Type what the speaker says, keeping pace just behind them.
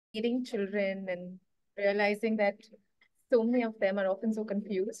meeting children and realizing that so many of them are often so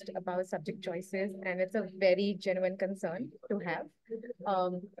confused about subject choices, and it's a very genuine concern to have.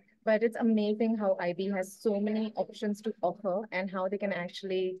 Um, but it's amazing how IB has so many options to offer and how they can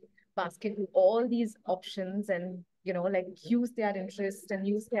actually basket through all these options and like use their interests and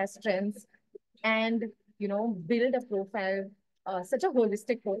use their strengths and build a profile, such a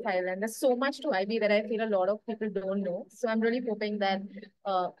holistic profile. And there's so much to IB that I feel a lot of people don't know. So I'm really hoping that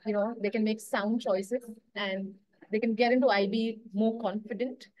they can make sound choices and they can get into IB more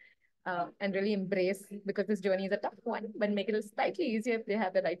confident, and really embrace, because this journey is a tough one, but make it slightly easier if they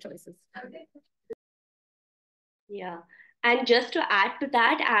have the right choices. Yeah. And just to add to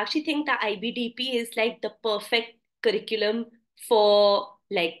that, I actually think the IBDP is like the perfect curriculum for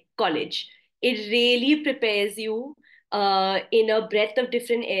like college. It really prepares you in a breadth of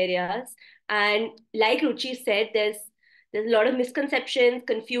different areas. And like Ruchi said, there's a lot of misconceptions,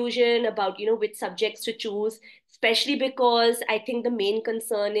 confusion about, which subjects to choose, especially because I think the main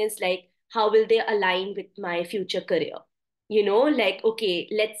concern is like, how will they align with my future career? Like, okay,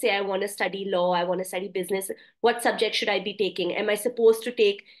 let's say I want to study law, I want to study business. What subject should I be taking? Am I supposed to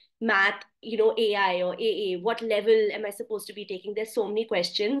take math, AI or AA? What level am I supposed to be taking? There's so many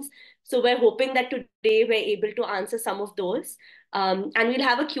questions. So we're hoping that today we're able to answer some of those. And we'll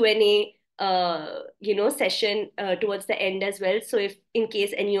have a Q&A session towards the end as well. So if in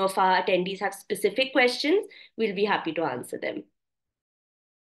case any of our attendees have specific questions, we'll be happy to answer them.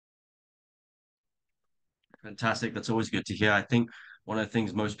 Fantastic. That's always good to hear. I think one of the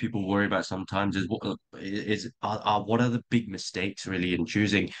things most people worry about sometimes is what are the big mistakes really in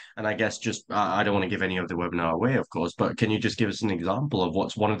choosing? And I guess just I don't want to give any of the webinar away, of course, but can you just give us an example of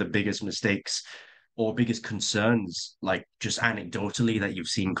what's one of the biggest mistakes or biggest concerns, like just anecdotally that you've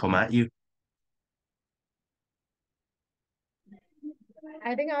seen come at you?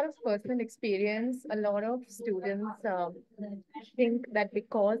 I think out of personal experience, a lot of students think that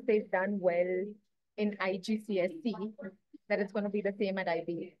because they've done well in IGCSE, that it's going to be the same at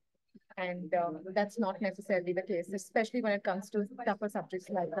IB. And that's not necessarily the case, especially when it comes to tougher subjects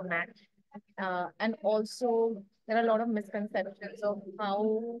like the math. And also, there are a lot of misconceptions of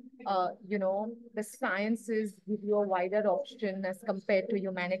how, the sciences give you a wider option as compared to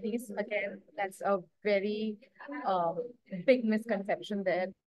humanities. Again, that's a very big misconception there.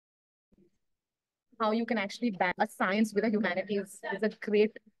 How you can actually balance a science with a humanities is a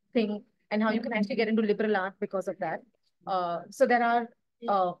great thing, and how you can actually get into liberal art because of that. So there are,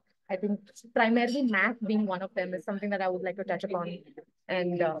 uh, I think, primarily math being one of them is something that I would like to touch upon,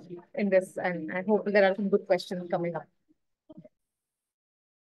 and in this, and I hope there are some good questions coming up.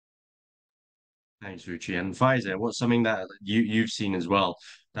 Thanks, Ruchi. And Pfizer, what's something that you've seen as well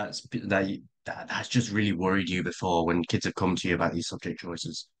that's just really worried you before when kids have come to you about these subject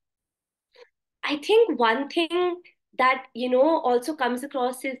choices? I think one thing that, also comes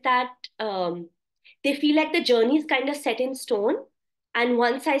across is that they feel like the journey is kind of set in stone. And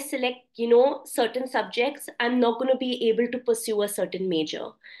once I select, certain subjects, I'm not going to be able to pursue a certain major.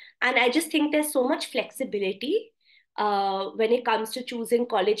 And I just think there's so much flexibility when it comes to choosing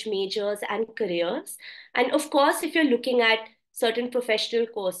college majors and careers. And of course, if you're looking at certain professional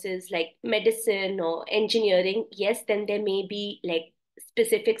courses like medicine or engineering, yes, then there may be like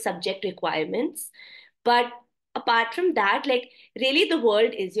specific subject requirements. But apart from that, like really the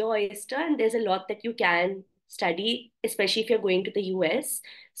world is your oyster and there's a lot that you can study, especially if you're going to the US.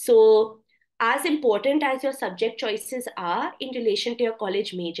 So, as important as your subject choices are in relation to your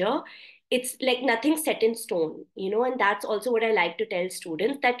college major, it's like nothing set in stone, and that's also what I like to tell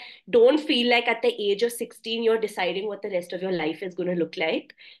students, that don't feel like at the age of 16 you're deciding what the rest of your life is going to look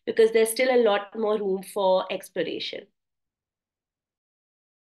like, because there's still a lot more room for exploration.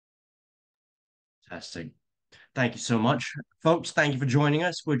 Fantastic. Thank you so much, folks. Thank you for joining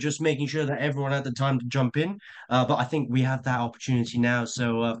us. We're just making sure that everyone had the time to jump in, but I think we have that opportunity now.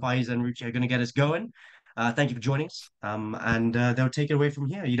 So Faiz and Ruchi are going to get us going. Thank you for joining us, and they'll take it away from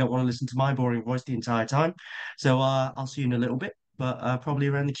here. You don't want to listen to my boring voice the entire time, so I'll see you in a little bit, but probably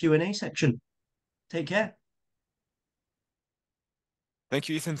around the Q&A section. Take care. Thank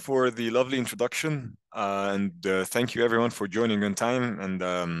you, Ethan, for the lovely introduction, and thank you everyone for joining on time.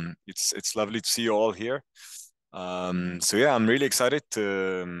 And it's lovely to see you all here. So yeah, I'm really excited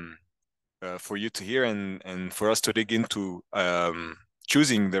for you to hear and for us to dig into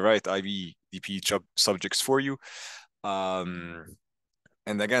choosing the right IBDP subjects for you. And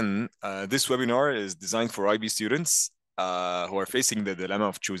again, this webinar is designed for IB students who are facing the dilemma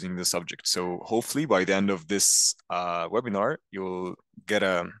of choosing the subject. So hopefully by the end of this webinar, you'll get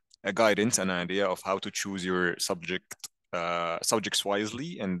a guidance and an idea of how to choose your subject subjects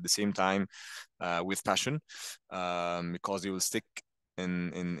wisely, and at the same time with passion, because you will stick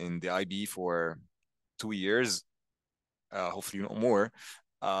in the IB for 2 years, hopefully not more.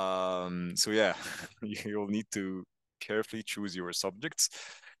 So yeah, you'll need to carefully choose your subjects.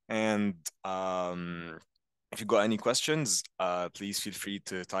 And if you got any questions, please feel free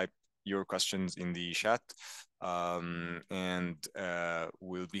to type your questions in the chat, and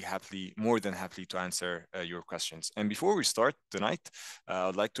we'll be more than happy to answer your questions. And before we start tonight,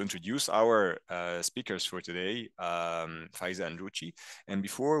 I'd like to introduce our speakers for today, Faiza and Ruchi. And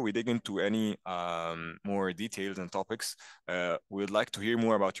before we dig into any more details and topics, we'd like to hear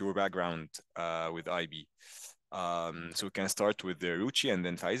more about your background with IB. So we can start with Ruchi and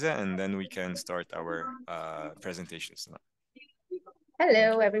then Faiza, and then we can start our presentations tonight.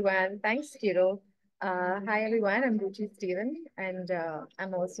 Hello, everyone. Thanks, Kiro. Hi, everyone. I'm Ruchi Steven, and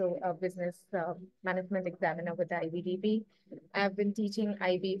I'm also a business management examiner with the IBDP. I've been teaching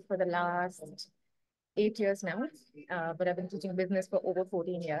IB for the last 8 years now, but I've been teaching business for over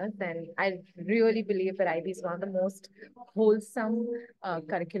 14 years, and I really believe that IB is one of the most wholesome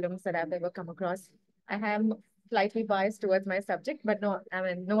curriculums that I've ever come across. I am slightly biased towards my subject, but no, I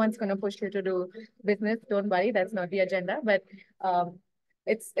mean, no one's going to push you to do business. Don't worry, that's not the agenda. But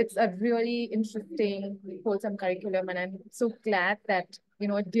it's a really interesting, wholesome curriculum, and I'm so glad that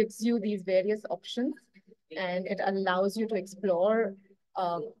it gives you these various options, and it allows you to explore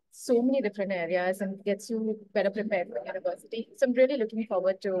so many different areas and gets you better prepared for university. So I'm really looking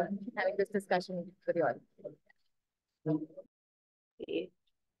forward to having this discussion with you all. Okay.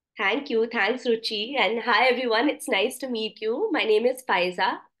 Thank you. Thanks, Ruchi. And hi, everyone. It's nice to meet you. My name is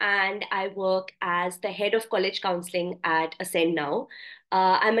Faiza, and I work as the head of college counseling at Ascend now.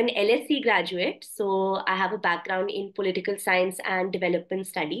 I'm an LSC graduate, so I have a background in political science and development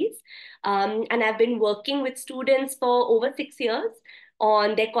studies. And I've been working with students for over 6 years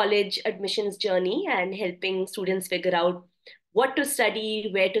on their college admissions journey and helping students figure out what to study,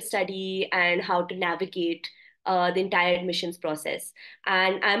 where to study, and how to navigate the entire admissions process.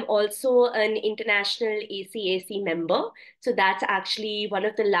 And I'm also an international ACAC member. So that's actually one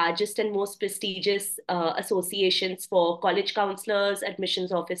of the largest and most prestigious associations for college counselors,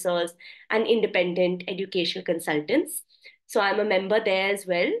 admissions officers, and independent educational consultants. So I'm a member there as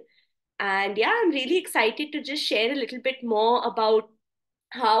well. And yeah, I'm really excited to just share a little bit more about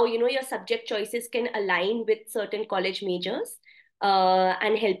how your subject choices can align with certain college majors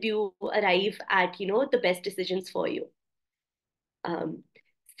and help you arrive at the best decisions for you. um,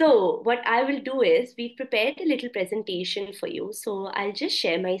 so what I will do is we've prepared a little presentation for you. So I'll just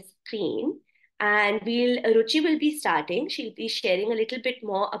share my screen, and Ruchi will be starting. She'll be sharing a little bit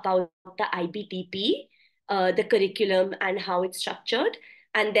more about the IBTP, the curriculum and how it's structured.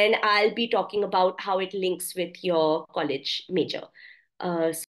 And then I'll be talking about how it links with your college major.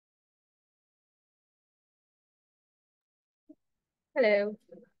 Hello.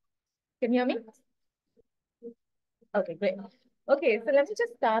 Can you hear me? Okay, great. Okay, so let me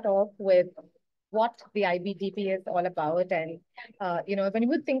just start off with what the IBDP is all about. And, when you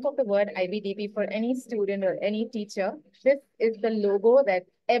would think of the word IBDP for any student or any teacher, this is the logo that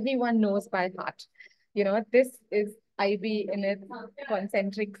everyone knows by heart. This is IB in its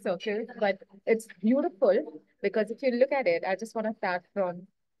concentric circle, but it's beautiful because if you look at it, I just want to start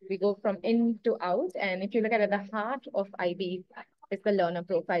we go from in to out. And if you look at it, the heart of IB is the learner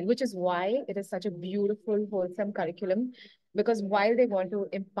profile, which is why it is such a beautiful, wholesome curriculum. Because while they want to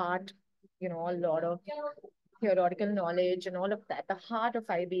impart, a lot of theoretical knowledge and all of that, the heart of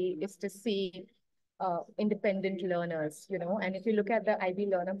IB is to see independent learners, and if you look at the IB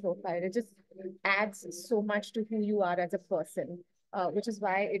learner profile, it just adds so much to who you are as a person, which is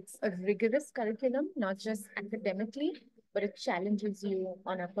why it's a rigorous curriculum, not just academically, but it challenges you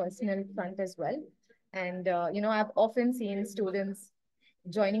on a personal front as well. And, I've often seen students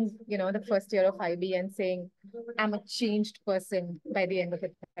joining, the first year of IB and saying, I'm a changed person by the end of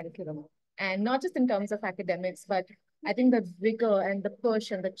the curriculum. And not just in terms of academics, but I think the vigor and the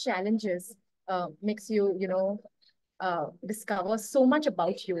push and the challenges makes you, discover so much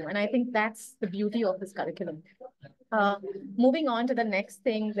about you. And I think that's the beauty of this curriculum. Uh, Moving on to the next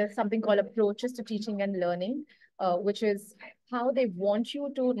thing, there's something called approaches to teaching and learning, which is how they want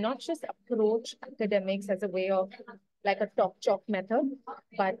you to not just approach academics as a way of like a talk chalk method,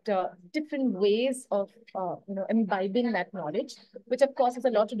 but different ways of imbibing that knowledge, which of course has a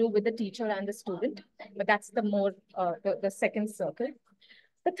lot to do with the teacher and the student, but that's the more the second circle.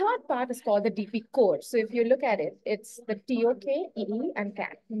 The third part is called the DP core. So if you look at it, it's the TOK, EE, and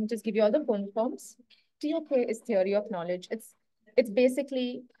CAT. Let me just give you all the full forms. TOK is theory of knowledge. It's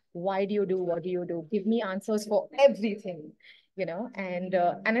basically Why do you do what do you do? Give me answers for everything, and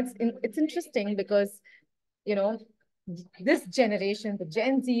it's interesting because you know this generation, the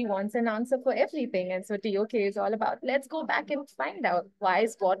Gen Z, wants an answer for everything, and so TOK is all about let's go back and find out why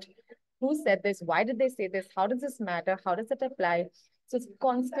is what, who said this, why did they say this, how does this matter, how does it apply. So it's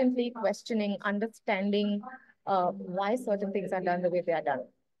constantly questioning, understanding why certain things are done the way they are done.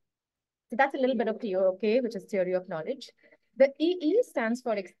 So that's a little bit of TOK, which is theory of knowledge. The EE stands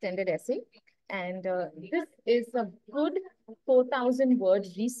for extended essay. And this is a good 4,000 word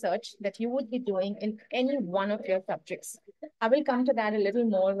research that you would be doing in any one of your subjects. I will come to that a little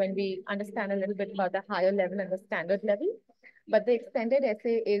more when we understand a little bit about the higher level and the standard level. But the extended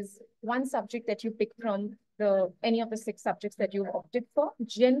essay is one subject that you pick from any of the 6 subjects that you've opted for.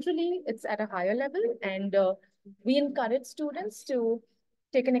 Generally, it's at a higher level, and we encourage students to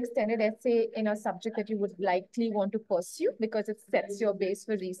take an extended essay in a subject that you would likely want to pursue because it sets your base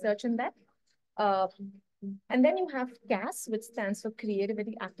for research in that. Uh, and then you have CAS, which stands for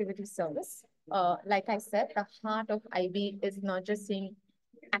Creativity Activity Service. Like I said, the heart of IB is not just seeing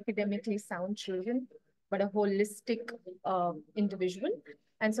academically sound children, but a holistic individual.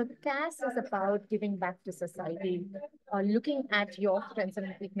 And so CAS is about giving back to society, looking at your strengths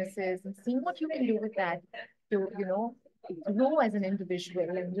and weaknesses and seeing what you can do with that to, grow as an individual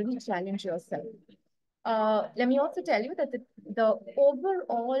and really challenge yourself. Let me also tell you that the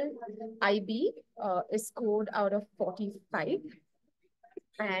overall IB is scored out of 45.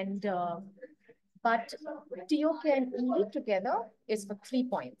 And but TOK and EE together is for 3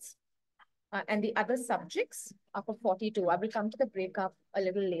 points. And the other subjects are for 42. I will come to the breakup a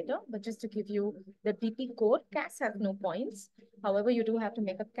little later, but just to give you the DP code, CAS has no points. However, you do have to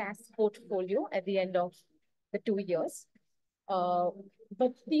make a CAS portfolio at the end of the 2 years.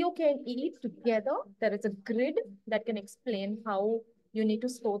 But TOK and EE together, there is a grid that can explain how you need to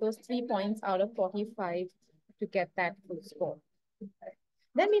score those 3 points out of 45 to get that full score.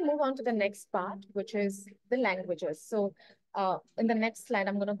 Then we move on to the next part, which is the languages. So in the next slide,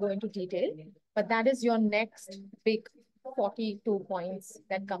 I'm going to go into detail, but that is your next big 42 points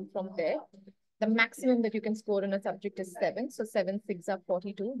that come from there. The maximum that you can score in a subject is 7. So 7 6 are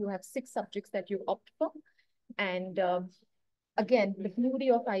 42. You have 6 subjects that you opt for. And again, the beauty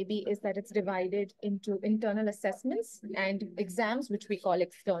of IB is that it's divided into internal assessments and exams, which we call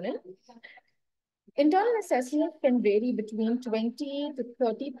external. Internal assessment can vary between 20 to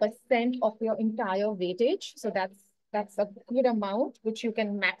 30% of your entire weightage. So that's a good amount which you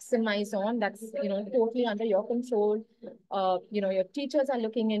can maximize on. That's totally under your control. Your teachers are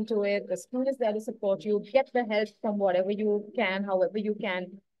looking into it. The school is there to support you. Get the help from whatever you can, however you can,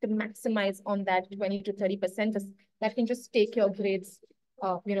 to maximize on that 20 to 30%. That can just take your grades,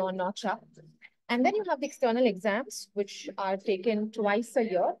 a notch up. And then you have the external exams, which are taken twice a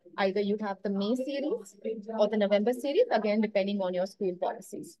year. Either you have the May series or the November series, again, depending on your school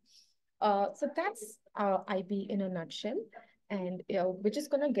policies. So that's IB in a nutshell. And we're just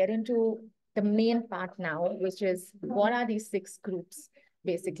going to get into the main part now, which is what are these 6 groups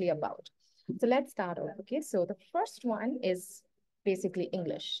basically about? So let's start off. Okay, so the first one is basically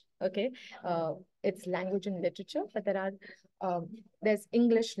English. Okay, it's language and literature, but there's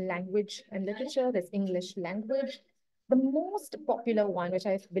English language and literature, there's English language. The most popular one, which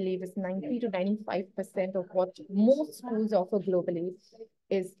I believe is 90 to 95% of what most schools offer globally,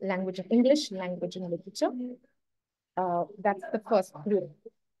 is English language and literature. That's the first group.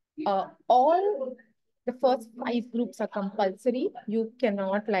 All the first 5 groups are compulsory. You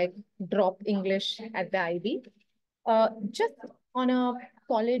cannot drop English at the IB. Just on a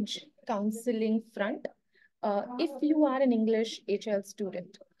college counseling front, if you are an English HL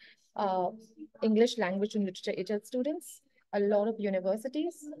student, English language and literature HL students, a lot of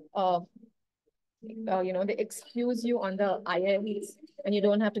universities, they excuse you on the IIEs and you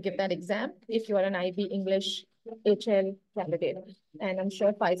don't have to give that exam if you are an IB English HL candidate. And I'm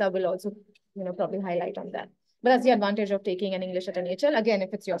sure Faiza will also, probably highlight on that. But that's the advantage of taking an English at an HL, again,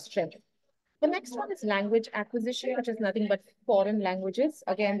 if it's your strength. The next one is language acquisition, which is nothing but foreign languages.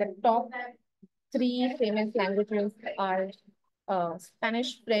 Again, the top 3 famous languages are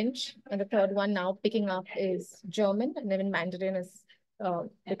Spanish, French, and the third one now picking up is German, and even Mandarin is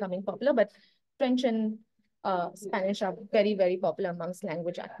becoming popular. But French and Spanish are very, very popular amongst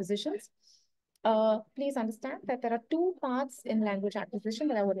language acquisitions. Please understand that there are 2 parts in language acquisition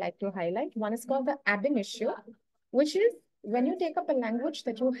that I would like to highlight. One is called the ab initio, which is when you take up a language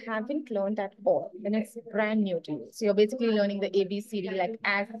that you haven't learned at all, and it's brand new to you. So you're basically learning the ABCD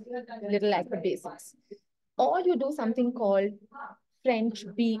as little as the basics. Or you do something called French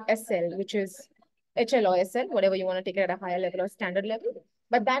BSL, which is HL or SL, whatever you want to take it at a higher level or standard level.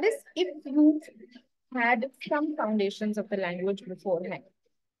 But that is if you had some foundations of the language beforehand.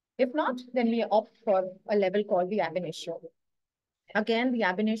 If not, then we opt for a level called the ab initio. Again, the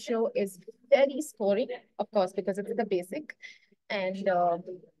ab initio is very scoring, of course, because it's the basic, and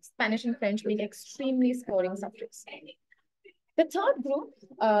Spanish and French being extremely scoring subjects. The third group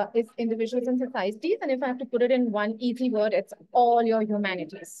is individuals and societies. And if I have to put it in one easy word, it's all your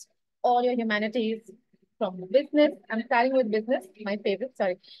humanities. All your humanities from business. I'm starting with business, my favorite,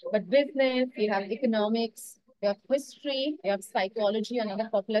 sorry. But business, you have economics, you have history, you have psychology, another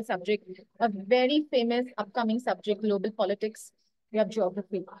popular subject, a very famous upcoming subject, global politics, you have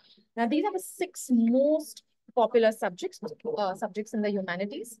geography. Now, these are the six most popular subjects in the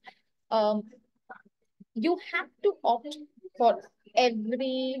humanities. Um, you have to opt for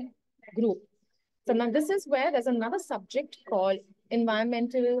every group. So now this is where there's another subject called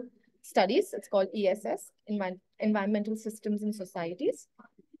environmental studies. It's called ESS, environmental systems and societies,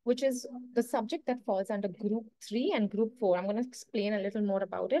 which is the subject that falls under group 3 and group 4. I'm going to explain a little more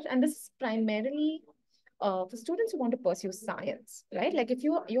about it. And this is primarily for students who want to pursue science, right? Like if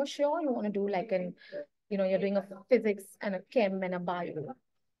you're sure you want to do like you're doing a physics and a chem and a bio,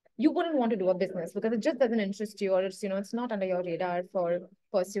 you wouldn't want to do a business because it just doesn't interest you, or it's not under your radar for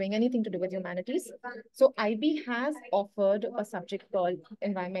pursuing anything to do with humanities. So IB has offered a subject called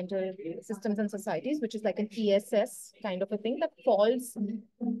environmental systems and societies, which is like an ESS kind of a thing that falls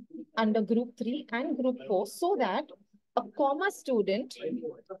under group 3 and group 4, so that a commerce student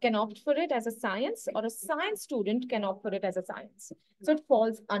can opt for it as a science, or a science student can opt for it as a science. So it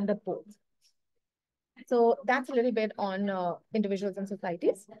falls under both. So that's a little bit on individuals and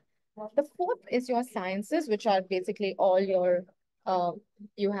societies. The fourth is your sciences, which are basically all your,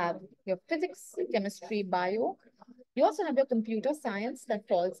 you have your physics, chemistry, bio. You also have your computer science that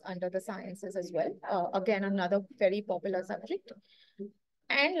falls under the sciences as well. Again, another very popular subject.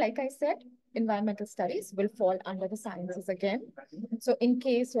 And like I said, environmental studies will fall under the sciences again. So in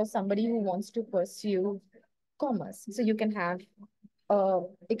case you're somebody who wants to pursue commerce, so you can have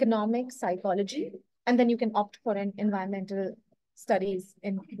economics, psychology, and then you can opt for an environmental studies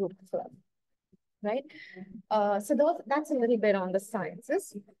in group 4, right? That's a little bit on the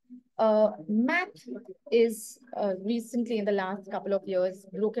sciences. Math is recently in the last couple of years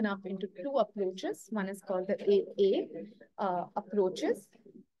broken up into two approaches. One is called the AA approaches,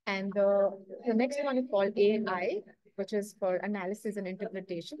 and the next one is called AI, which is for analysis and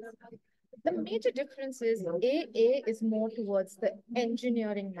interpretation. The major difference is AA is more towards the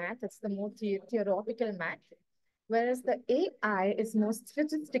engineering math. It's the more theoretical math, whereas the AI is more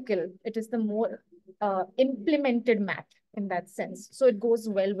statistical. It is the more implemented math in that sense. So it goes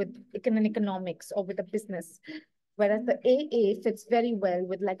well with economics or with a business, whereas the AA fits very well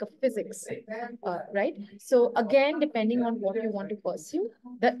with like a physics, right? So again, depending on what you want to pursue,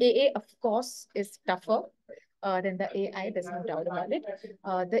 the AA, of course, is tougher than the AI, there's no doubt about it.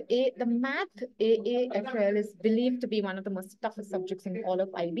 The math AA FL is believed to be one of the most toughest subjects in all of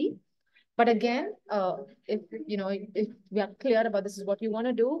IB. But again, if we are clear about this is what you want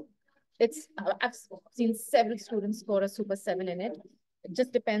to do, I've seen several students score a super 7 in it. It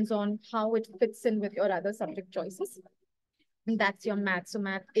just depends on how it fits in with your other subject choices. And that's your math. So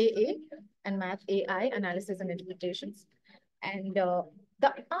math AA and math AI, analysis and interpretations. And the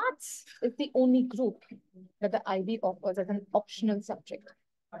arts is the only group that the IB offers as an optional subject.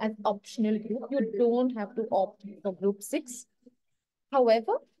 As optional group, you don't have to opt for group 6.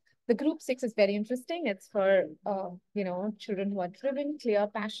 However, the group 6 is very interesting. It's for, children who are driven, clear,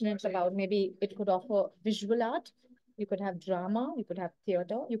 passionate about, maybe it could offer visual art. You could have drama, you could have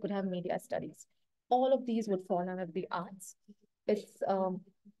theater, you could have media studies. All of these would fall under the arts. It's,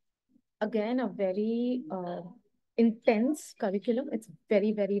 again, a very intense curriculum. It's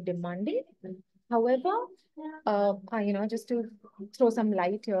very, very demanding. However, just to throw some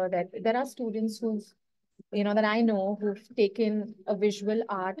light here, that there are students who've that I know who've taken a visual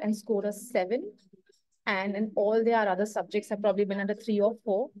art and scored a 7. And in all their other subjects have probably been under 3 or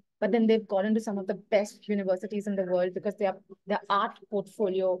 4. But then they've got into some of the best universities in the world because their art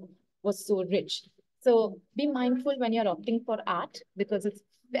portfolio was so rich. So be mindful when you're opting for art because it's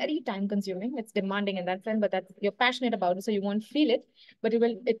very time consuming. It's demanding in that sense, but that you're passionate about it, so you won't feel it. But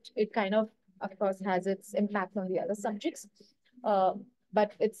it kind of course, has its impact on the other subjects.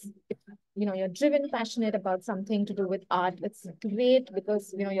 But you're driven, passionate about something to do with art. It's great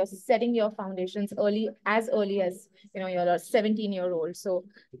because, you're setting your foundations early as you're a 17-year-old. So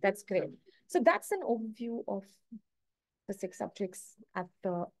that's great. So that's an overview of the 6 subjects at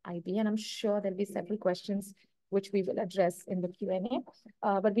the IB. And I'm sure there'll be several questions which we will address in the Q&A.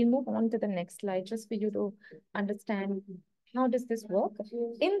 But we'll move on to the next slide just for you to understand How does this work?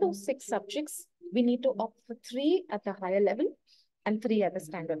 In those 6 subjects, we need to opt for 3 at the higher level and 3 at the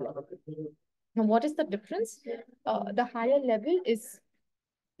standard level. Now, what is the difference? The higher level is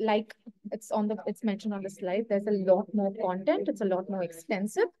like it's mentioned on the slide. There's a lot more content. It's a lot more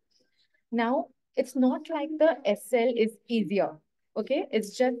extensive. Now, it's not like the SL is easier. Okay,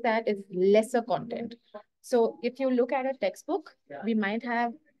 it's just that it's lesser content. So if you look at a textbook, we might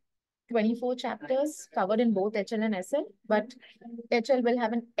have 24 chapters covered in both HL and SL, but HL will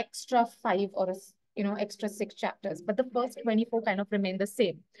have an extra 5 or extra 6 chapters, but the first 24 kind of remain the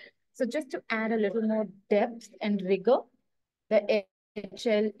same. So just to add a little more depth and rigor, the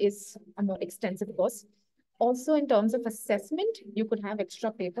HL is a more extensive course. Also, in terms of assessment, you could have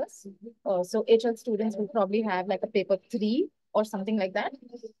extra papers. So HL students will probably have like a paper 3 or something like that.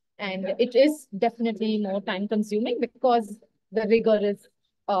 And it is definitely more time consuming because the rigor is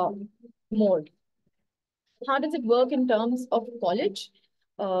more. How does it work in terms of college?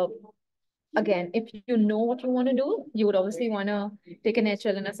 Uh, Again, if you know what you want to do, you would obviously want to take an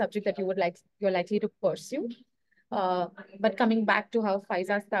HL in a subject that you're likely to pursue. But coming back to how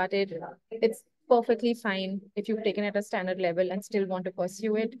Faiza started, it's perfectly fine if you've taken it at a standard level and still want to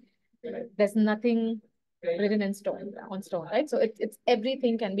pursue it. There's nothing written in stone on stone, right? So it's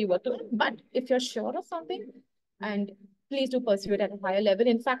everything can be worked on. But if you're sure of something, and please do pursue it at a higher level.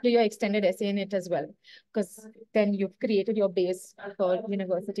 In fact, do your extended essay in it as well, because then you've created your base for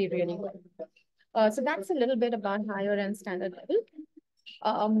university really well. So that's a little bit about higher and standard level.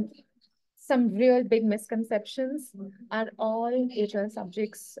 Um, some real big misconceptions. Are all HR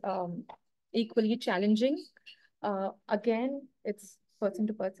subjects equally challenging? Again, it's person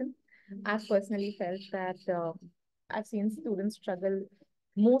to person. I've personally felt that I've seen students struggle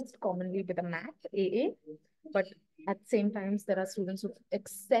most commonly with a math, AA, but at the same times, there are students who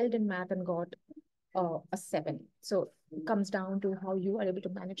excelled in math and got a 7. So it comes down to how you are able to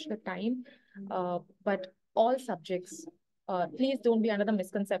manage the time. But all subjects, please don't be under the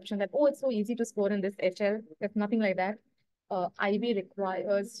misconception that, oh, it's so easy to score in this HL. It's nothing like that. IB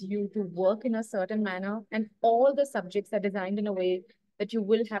requires you to work in a certain manner, and all the subjects are designed in a way that you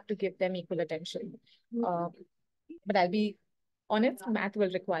will have to give them equal attention. But I'll be honest, math will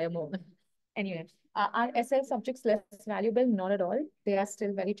require more. Anyway, are SL subjects less valuable? Not at all. They are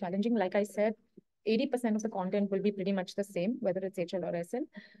still very challenging. Like I said, 80% of the content will be pretty much the same, whether it's HL or SL.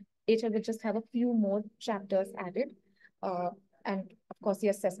 HL will just have a few more chapters added. And of course, the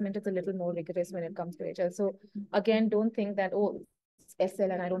assessment is a little more rigorous when it comes to HL. So again, don't think that, oh, it's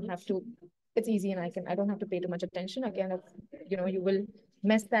SL and I don't have to, it's easy and I don't have to pay too much attention. Again, you will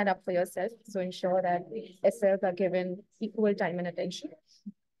mess that up for yourself. So ensure that SLs are given equal time and attention.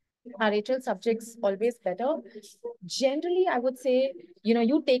 Are HL subjects always better? Generally, I would say,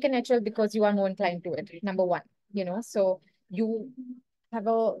 you take an HL because you are more inclined to it, number one, so you have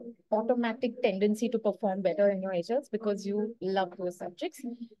a automatic tendency to perform better in your HLs because you love those subjects.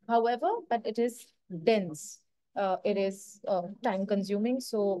 However, but it is dense. It is time consuming.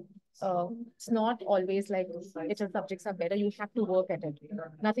 So it's not always like HL subjects are better. You have to work at it.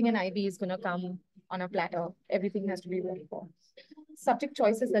 Nothing in IB is going to come on a platter. Everything has to be worked for. Subject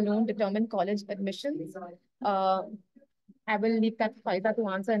choices alone determine college admissions. I will leave that for Faiza to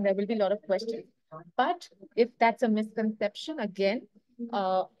answer, and there will be a lot of questions. But if that's a misconception, again,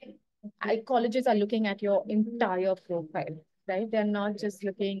 uh, colleges are looking at your entire profile, right? They're not just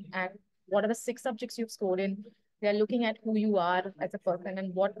looking at what are the 6 subjects you've scored in. They're looking at who you are as a person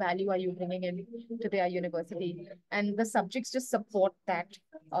and what value are you bringing in to their university. And the subjects just support that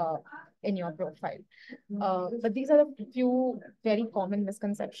uh, in your profile. But these are a few very common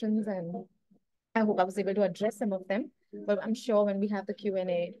misconceptions, and I hope I was able to address some of them. But I'm sure when we have the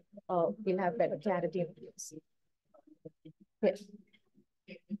Q&A, we'll have better clarity on views. Yes.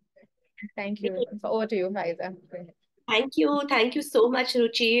 Thank you. Over to you, Faiza. Thank you so much,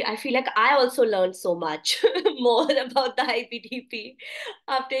 Ruchi. I feel like I also learned so much more about the IBDP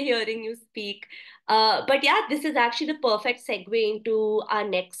after hearing you speak. But yeah, this is actually the perfect segue into our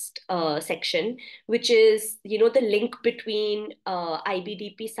next section, which is, the link between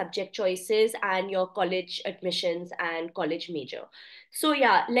IBDP subject choices and your college admissions and college major. So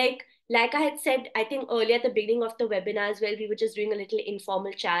yeah, like I had said, I think earlier at the beginning of the webinar as well, we were just doing a little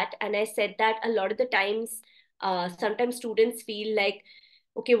informal chat, and I said that a lot of the times sometimes students feel like,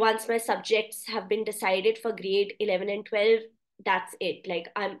 okay, once my subjects have been decided for grade 11 and 12, that's it. Like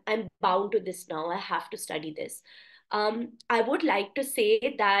I'm bound to this now. I have to study this. I would like to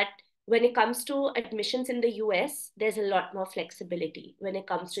say that when it comes to admissions in the US, there's a lot more flexibility when it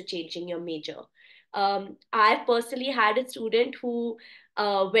comes to changing your major. I've personally had a student who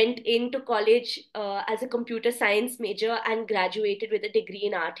went into college as a computer science major and graduated with a degree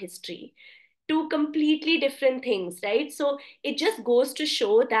in art history. Two completely different things, right? So it just goes to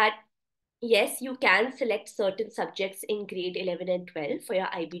show that yes, you can select certain subjects in grade 11 and 12 for your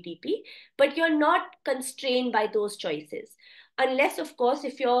IBDP, but you're not constrained by those choices. Unless, of course,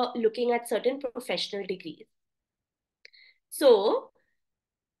 if you're looking at certain professional degrees. So,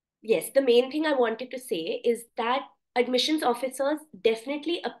 yes, the main thing I wanted to say is that admissions officers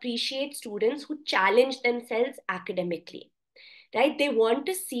definitely appreciate students who challenge themselves academically, right? They want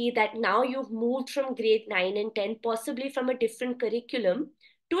to see that now you've moved from grade 9 and 10, possibly from a different curriculum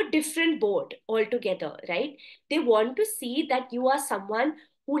to a different board altogether, right? They want to see that you are someone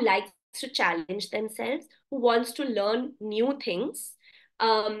who likes to challenge themselves, who wants to learn new things,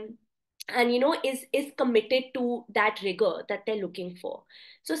 um, and is committed to that rigor that they're looking for.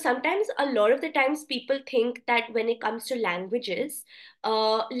 So sometimes, a lot of the times, people think that when it comes to languages,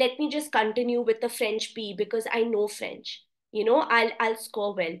 let me just continue with the French P because I know French, I'll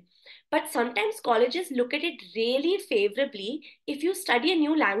score well. But sometimes colleges look at it really favorably if you study a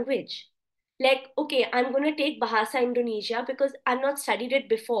new language. Like, okay, I'm going to take Bahasa Indonesia because I've not studied it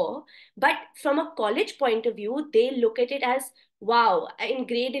before. But from a college point of view, they look at it as, wow, in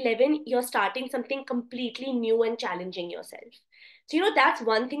grade 11, you're starting something completely new and challenging yourself. So, that's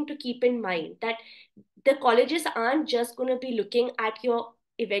one thing to keep in mind, that the colleges aren't just going to be looking at your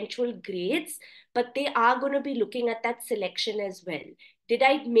eventual grades, but they are going to be looking at that selection as well. Did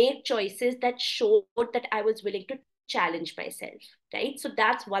I make choices that showed that I was willing to challenge myself, right? So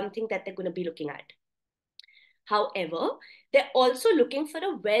that's one thing that they're going to be looking at. However, they're also looking for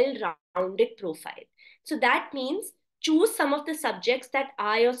a well-rounded profile. So that means choose some of the subjects that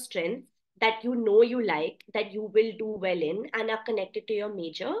are your strengths, that you like, that you will do well in and are connected to your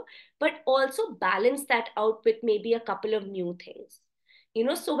major, but also balance that out with maybe a couple of new things.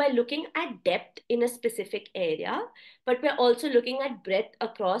 So we're looking at depth in a specific area, but we're also looking at breadth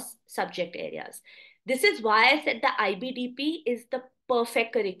across subject areas. This is why I said the IBDP is the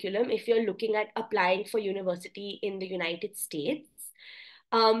perfect curriculum if you're looking at applying for university in the United States,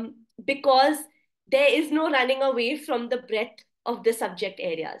 because there is no running away from the breadth of the subject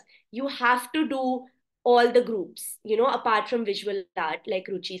areas. You have to do all the groups, apart from visual art, like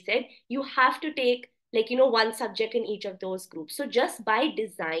Ruchi said, you have to take one subject in each of those groups. So just by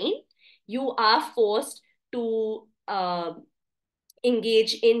design, you are forced to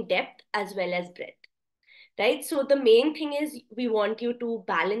engage in depth as well as breadth. Right? So the main thing is we want you to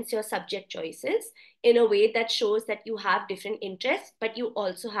balance your subject choices in a way that shows that you have different interests, but you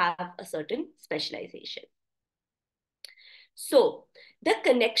also have a certain specialization. So the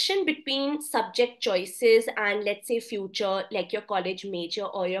connection between subject choices and, let's say, future, like your college major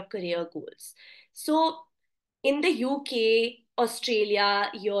or your career goals. So in the UK, Australia,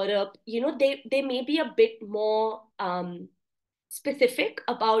 Europe, they may be a bit more specific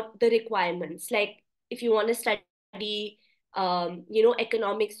about the requirements. Like if you want to study,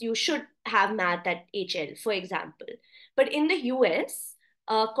 economics, you should have math at HL, for example. But in the US,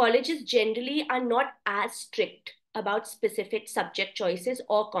 colleges generally are not as strict about specific subject choices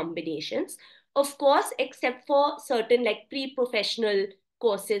or combinations. Of course, except for certain like pre-professional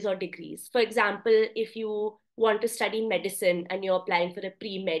courses or degrees. For example, if you want to study medicine and you're applying for a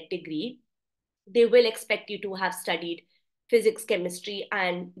pre-med degree, they will expect you to have studied physics, chemistry,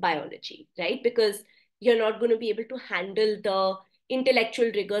 and biology, right? Because you're not going to be able to handle the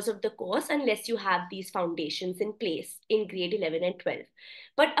intellectual rigors of the course unless you have these foundations in place in grade 11 and 12.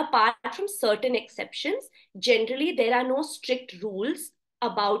 But apart from certain exceptions, generally there are no strict rules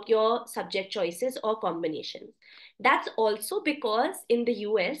about your subject choices or combinations. That's also because in the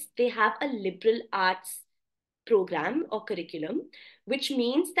US, they have a liberal arts program or curriculum, which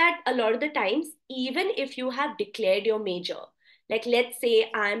means that a lot of the times, even if you have declared your major, like let's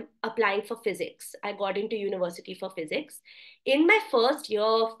say I'm applying for physics, I got into university for physics. In my first year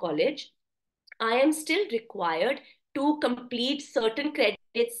of college, I am still required to complete certain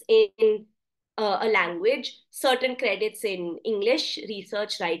credits in a language, certain credits in English,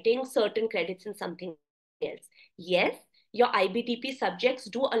 research, writing, certain credits in something else. Yes, your IBTP subjects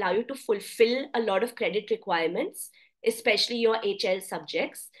do allow you to fulfill a lot of credit requirements, especially your HL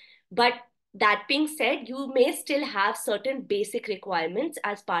subjects. But that being said, you may still have certain basic requirements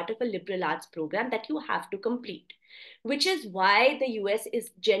as part of a liberal arts program that you have to complete, which is why the US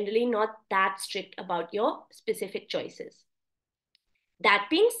is generally not that strict about your specific choices. That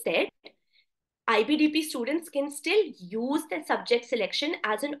being said, IBDP students can still use their subject selection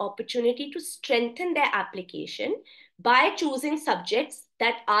as an opportunity to strengthen their application by choosing subjects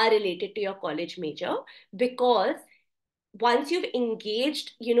that are related to your college major, because once you've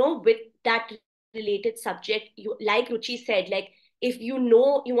engaged, with that related subject, you, like Ruchi said, like if you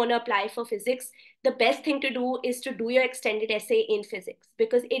know you want to apply for physics, the best thing to do is to do your extended essay in physics,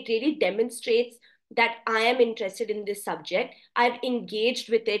 because it really demonstrates that I am interested in this subject. I've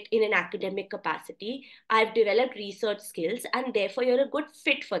engaged with it in an academic capacity. I've developed research skills, and therefore you're a good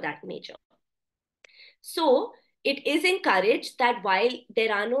fit for that major. So it is encouraged that while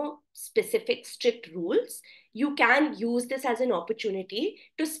there are no specific strict rules, you can use this as an opportunity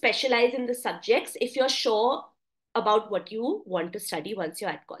to specialize in the subjects if you're sure about what you want to study once you're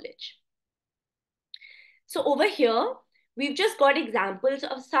at college. So over here, we've just got examples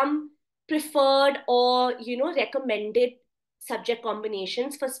of some preferred or, recommended subject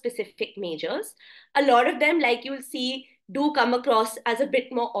combinations for specific majors. A lot of them, like you'll see, do come across as a bit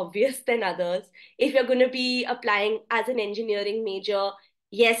more obvious than others. If you're going to be applying as an engineering major,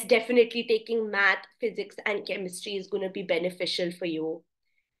 yes, definitely taking math, physics, and chemistry is going to be beneficial for you.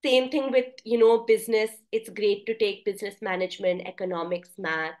 Same thing with, business. It's great to take business management, economics,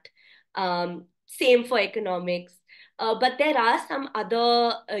 math. Same for economics. But there are some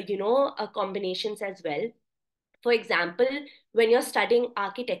other, combinations as well. For example, when you're studying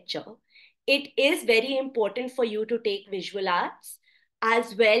architecture, it is very important for you to take visual arts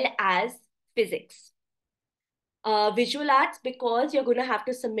as well as physics. Visual arts, because you're going to have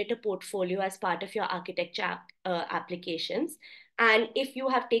to submit a portfolio as part of your architecture applications. And if you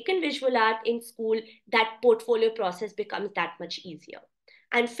have taken visual art in school, that portfolio process becomes that much easier.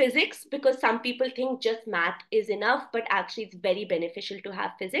 And physics, because some people think just math is enough, but actually it's very beneficial to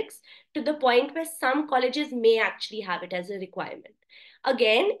have physics, to the point where some colleges may actually have it as a requirement.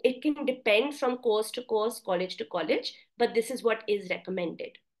 Again, it can depend from course to course, college to college, but this is what is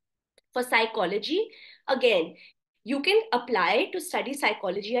recommended. For psychology, again, you can apply to study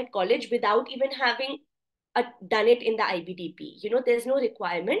psychology at college without even having done it in the IBDP. There's no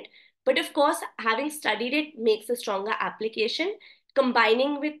requirement. But of course, having studied it makes a stronger application.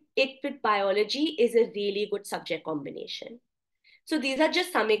 Combining with it with biology is a really good subject combination. So these are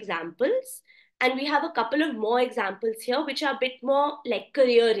just some examples. And we have a couple of more examples here, which are a bit more like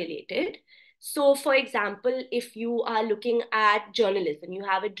career related. So for example, if you are looking at journalism, you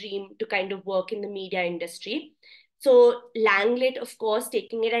have a dream to kind of work in the media industry. So Langlet, of course,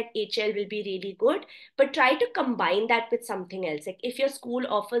 taking it at HL will be really good, but try to combine that with something else. Like if your school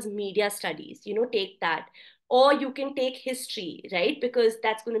offers media studies, take that. Or you can take history, right? Because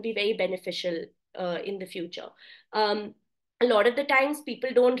that's going to be very beneficial in the future. A lot of the times people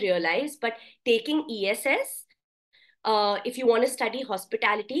don't realize, but taking ESS, if you want to study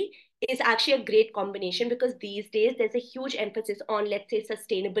hospitality, is actually a great combination, because these days there's a huge emphasis on, let's say,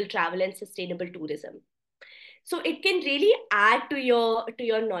 sustainable travel and sustainable tourism. So it can really add to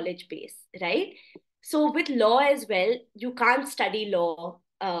your knowledge base, right? So with law as well, you can't study law,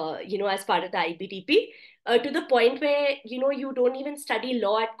 as part of the IBDP, to the point where, you don't even study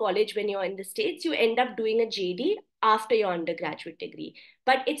law at college when you're in the States. You end up doing a JD after your undergraduate degree.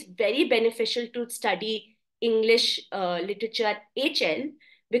 But it's very beneficial to study English literature at HL,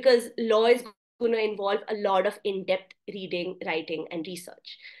 because law is going to involve a lot of in-depth reading, writing, and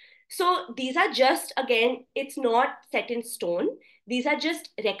research. So these are just, again, it's not set in stone. These are just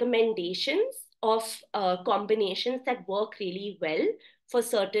recommendations of combinations that work really well for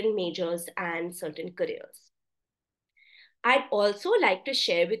certain majors and certain careers. I'd also like to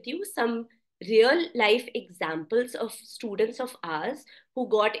share with you some real life examples of students of ours who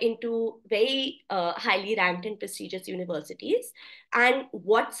got into very highly ranked and prestigious universities and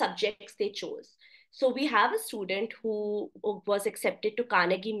what subjects they chose. So we have a student who was accepted to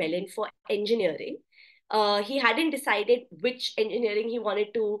Carnegie Mellon for engineering. He hadn't decided which engineering he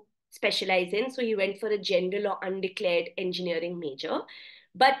wanted to specialize in, so he went for a general or undeclared engineering major.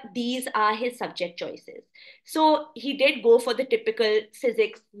 But these are his subject choices. So he did go for the typical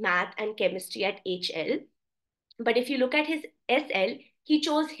physics, math, and chemistry at HL. But if you look at his SL, he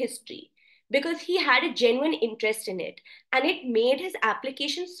chose history because he had a genuine interest in it. And it made his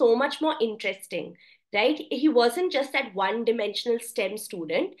application so much more interesting, right? He wasn't just that one-dimensional STEM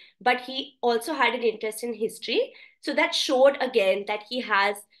student, but he also had an interest in history. So that showed again that he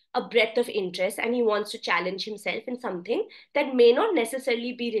has a breadth of interest and he wants to challenge himself in something that may not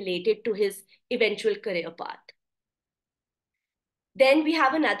necessarily be related to his eventual career path. Then we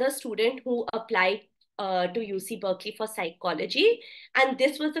have another student who applied to UC Berkeley for psychology. And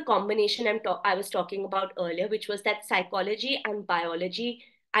this was the combination I was talking about earlier, which was that psychology and biology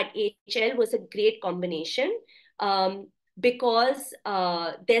at HL was a great combination. because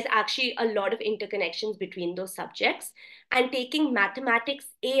there's actually a lot of interconnections between those subjects. And taking mathematics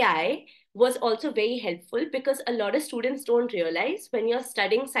AI was also very helpful because a lot of students don't realize when you're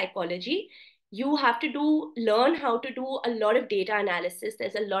studying psychology, you have to learn how to do a lot of data analysis.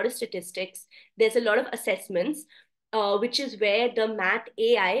 There's a lot of statistics, there's a lot of assessments, which is where the math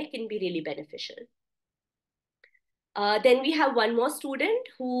AI can be really beneficial. Then we have one more student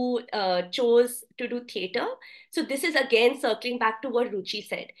who chose to do theater. So this is again circling back to what Ruchi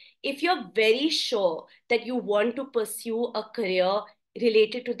said. If you're very sure that you want to pursue a career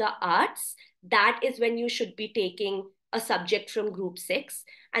related to the arts, that is when you should be taking a subject from group 6.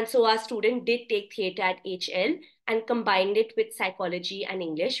 And so our student did take theater at HL and combined it with psychology and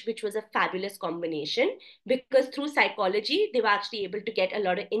English, which was a fabulous combination because through psychology, they were actually able to get a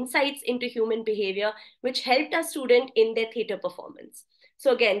lot of insights into human behavior, which helped our student in their theater performance.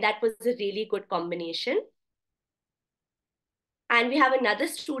 So again, that was a really good combination. And we have another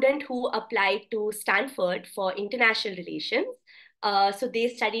student who applied to Stanford for international relations. So they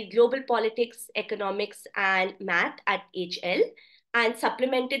studied global politics, economics, and math at HL and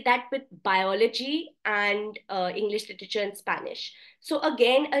supplemented that with biology and English literature and Spanish. So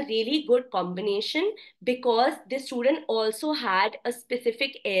again, a really good combination because the student also had a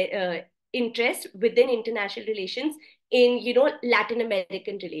specific interest within international relations in, Latin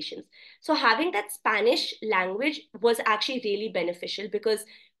American relations. So having that Spanish language was actually really beneficial because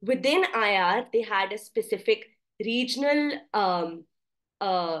within IR, they had a specific regional,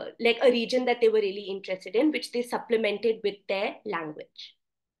 like a region that they were really interested in, which they supplemented with their language.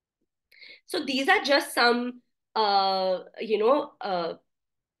 So these are just some,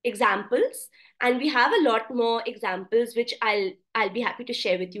 examples, and we have a lot more examples which I'll be happy to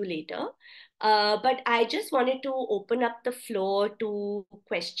share with you later. But I just wanted to open up the floor to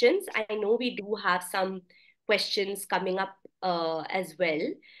questions. I know we do have some questions coming up as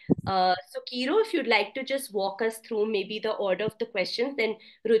well. So Kiro, if you'd like to just walk us through maybe the order of the questions, then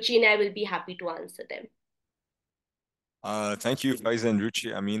Ruchi and I will be happy to answer them. Thank you, Faiza and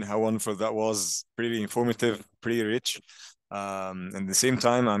Ruchi. I mean, how wonderful that was. Pretty informative, pretty rich. And at the same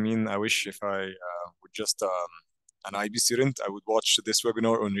time, I mean, I wish if I would just an IB student, I would watch this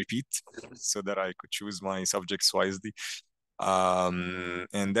webinar on repeat so that I could choose my subjects wisely.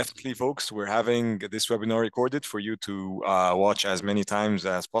 And definitely, folks, we're having this webinar recorded for you to watch as many times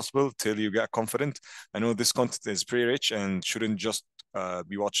as possible till you get confident. I know this content is pretty rich and shouldn't just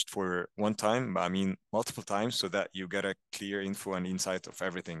be watched for one time, but I mean multiple times so that you get a clear info and insight of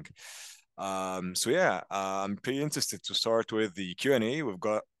everything. So yeah, I'm pretty interested to start with the Q&A. We've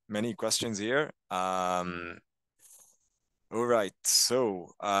got many questions here. All right, so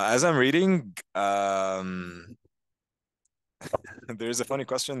as I'm reading, there's a funny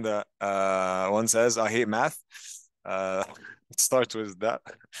question that one says, I hate math. Let's start with that.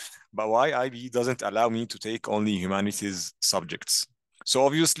 But why IB doesn't allow me to take only humanities subjects? So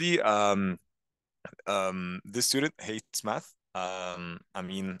obviously, this student hates math. I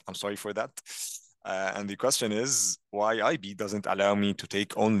mean, I'm sorry for that. And the question is, why IB doesn't allow me to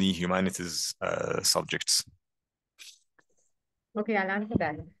take only humanities subjects? Okay, I'll answer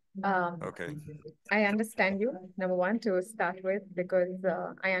that. Okay. I understand you, number one, to start with, because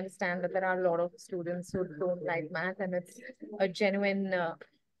I understand that there are a lot of students who don't like math, and it's a genuine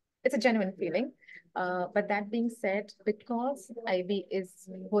feeling. But that being said, because IB is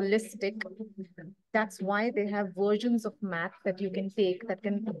holistic, that's why they have versions of math that you can take that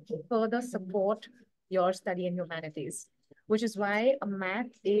can further support your study in humanities, which is why a math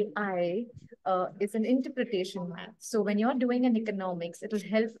AI is an interpretation math. So when you're doing an economics, it'll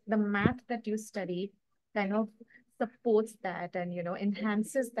help the math that you study kind of supports that and,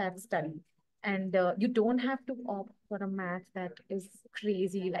 enhances that study. And you don't have to opt for a math that is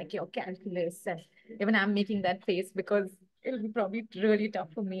crazy, like your calculus. And even I'm making that face because it'll be probably really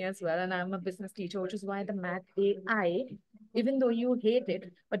tough for me as well. And I'm a business teacher, which is why the math AI, even though you hate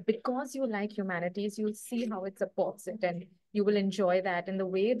it, but because you like humanities, you'll see how it supports it and you will enjoy that and the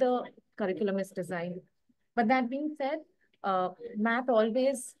way the curriculum is designed. But that being said, math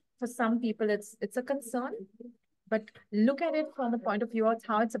always, for some people, it's a concern, but look at it from the point of view of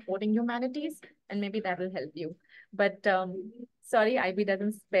how it's supporting humanities, and maybe that will help you. But sorry, IB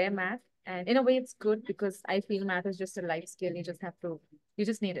doesn't spare math. And in a way, it's good because I feel math is just a life skill. You just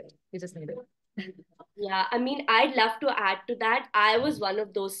need it. You just need it. Yeah, I mean, I'd love to add to that. I was one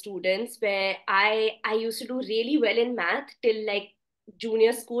of those students where I used to do really well in math till like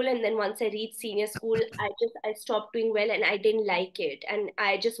junior school, and then once I reached senior school, I stopped doing well and I didn't like it and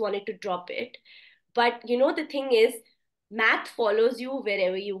I just wanted to drop it. But the thing is, math follows you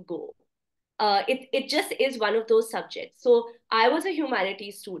wherever you go. it just is one of those subjects. So I was a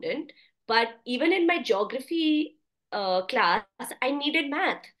humanities student, but even in my geography class, I needed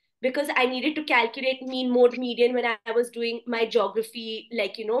math because I needed to calculate mean, mode, median when I was doing my geography,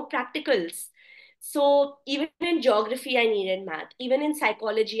 like, practicals. So even in geography, I needed math. Even in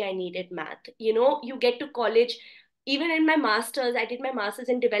psychology, I needed math. You get to college, even in my master's, I did my master's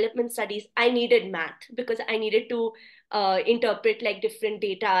in development studies. I needed math because I needed to interpret like different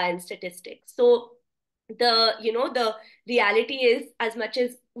data and statistics. So the reality is, as much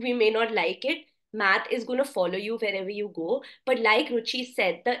as we may not like it, math is going to follow you wherever you go. But like Ruchi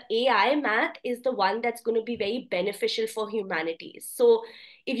said, the AI math is the one that's going to be very beneficial for humanities. So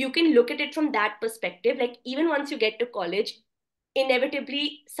if you can look at it from that perspective, like even once you get to college,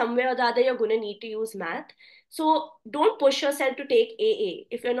 inevitably somewhere or the other you're going to need to use math. So don't push yourself to take AA.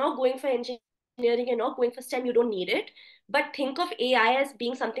 If you're not going for engineering, you're not going for STEM, you don't need it. But think of AI as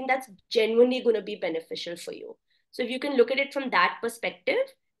being something that's genuinely going to be beneficial for you. So if you can look at it from that perspective,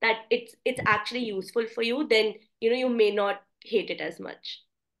 that it's actually useful for you, then you may not hate it as much.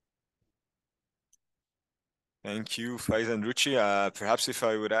 Thank you, Faiz and Ruchi. Perhaps if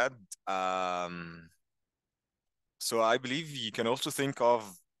I would add, so I believe you can also think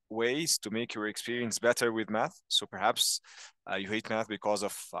of ways to make your experience better with math. So perhaps you hate math because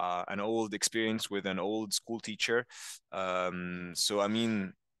of an old experience with an old school teacher. So I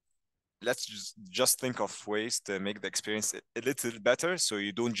mean, let's just think of ways to make the experience a little better, so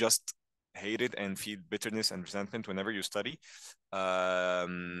you don't just hate it and feel bitterness and resentment whenever you study.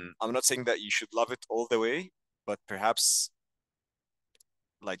 I'm not saying that you should love it all the way, but perhaps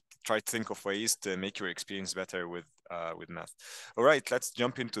like try to think of ways to make your experience better with math. All right, let's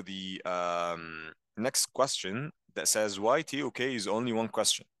jump into the next question that says, why TOK is only one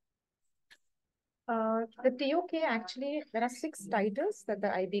question? The TOK, actually, there are 6 titles that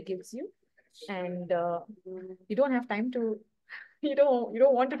the IB gives you, and you don't have time to, you don't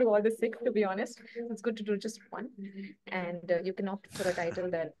want to do all the 6, to be honest. It's good to do just one, and you can opt for a title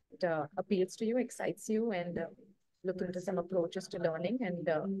that appeals to you, excites you, and look into some approaches to learning and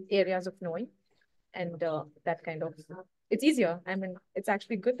areas of knowing, and that kind of. It's easier. I mean, it's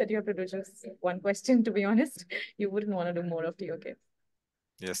actually good that you have to do just one question, to be honest. You wouldn't want to do more of TOK.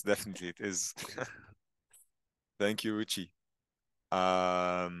 Yes, definitely it is. Thank you, Ruchi.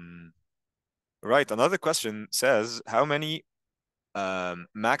 Right, another question says, how many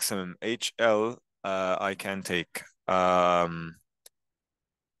maximum HL I can take?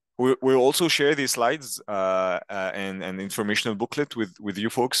 We'll also share these slides and an informational booklet with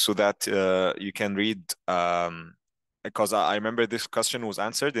you folks so that you can read, because I remember this question was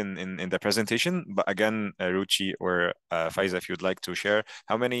answered in the presentation, but again, Ruchi or Faiza, if you'd like to share,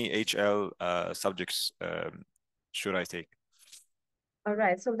 how many HL subjects should I take? All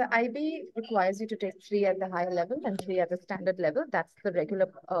right. So the IB requires you to take 3 at the higher level and 3 at the standard level. That's the regular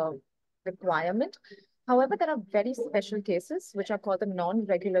requirement. However, there are very special cases which are called the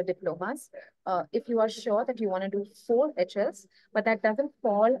non-regular diplomas. If you are sure that you want to do 4 HLs, but that doesn't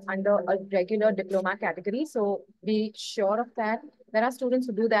fall under a regular diploma category, so be sure of that. There are students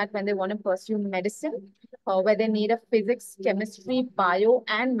who do that when they want to pursue medicine, where they need a physics, chemistry, bio,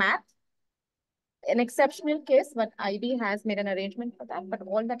 and math. An exceptional case, but IB has made an arrangement for that. But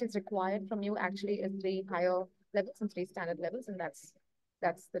all that is required from you actually is 3 higher levels and 3 standard levels, and that's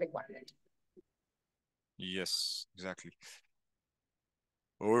the requirement. Yes, exactly.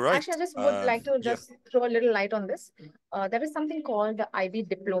 All right. Actually, I just would like to yes. just throw a little light on this. There is something called the IB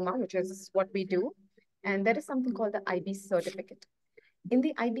diploma, which is what we do, and there is something called the IB certificate. In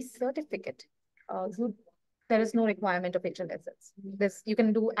the IB certificate, there is no requirement of HLSS. You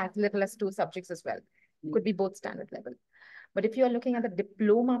can do as little as 2 subjects as well. Could be both standard level. But if you are looking at the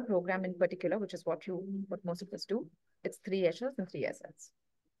diploma program in particular, which is what most of us do, it's 3 HLs and 3 SLs.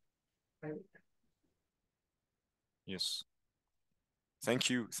 Yes. Thank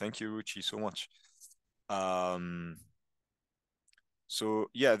you, Ruchi, so much. So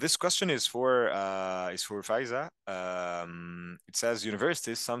yeah, this question is for Faiza. It says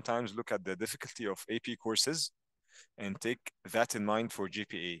universities sometimes look at the difficulty of AP courses and take that in mind for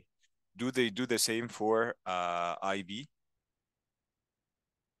GPA. Do they do the same for IB?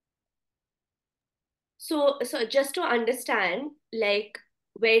 So just to understand, like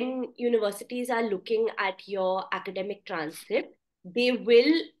when universities are looking at your academic transcript, they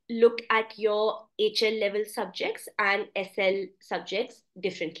will look at your HL level subjects and SL subjects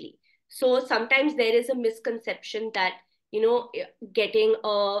differently. So sometimes there is a misconception that, getting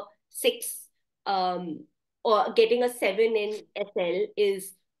a 6 or getting a 7 in SL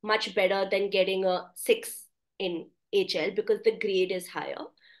is much better than getting a 6 in HL because the grade is higher.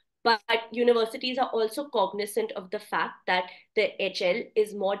 But universities are also cognizant of the fact that the HL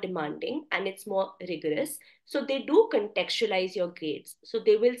is more demanding and it's more rigorous. So they do contextualize your grades. So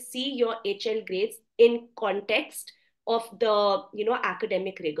they will see your HL grades in context of the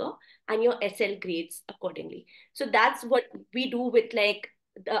academic rigor, and your SL grades accordingly. So that's what we do with like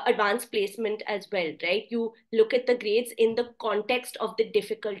the advanced placement as well, right? You look at the grades in the context of the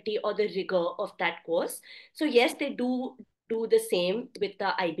difficulty or the rigor of that course. So yes, they do the same with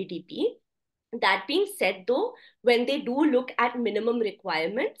the IBDP. That being said, though, when they do look at minimum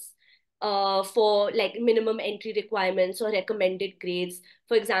requirements, for like minimum entry requirements or recommended grades,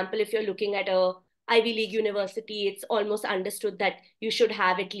 for example, if you're looking at a Ivy League university, it's almost understood that you should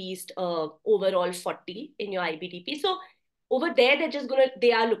have at least overall 40 in your IBDP. So over there,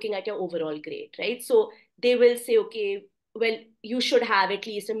 they are looking at your overall grade, right? So they will say, okay, well, you should have at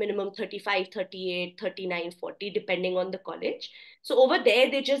least a minimum 35, 38, 39, 40, depending on the college. So over there,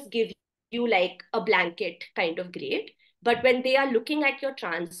 they just give you like a blanket kind of grade. But when they are looking at your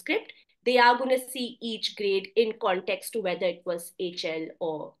transcript, they are going to see each grade in context to whether it was HL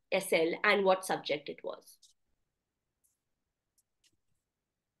or SL and what subject it was.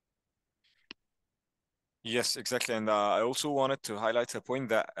 Yes, exactly. And I also wanted to highlight a point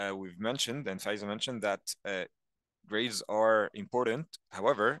that we've mentioned, and Faiza mentioned, that grades are important.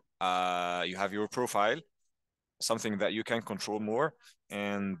 However, you have your profile, something that you can control more,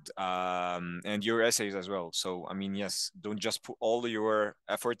 and your essays as well. So I mean, yes, don't just put all your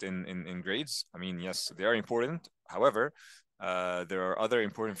effort in grades. I mean, yes, they are important. However, there are other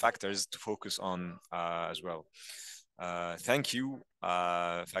important factors to focus on as well. Thank you,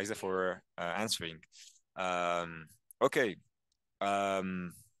 Faiza, for answering. Okay.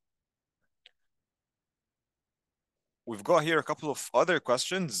 Um, we've got here a couple of other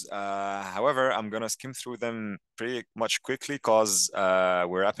questions. However, I'm gonna skim through them pretty much quickly because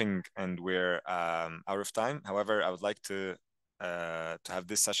we're wrapping and we're out of time. However, I would like to have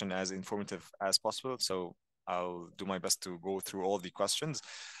this session as informative as possible, so I'll do my best to go through all the questions.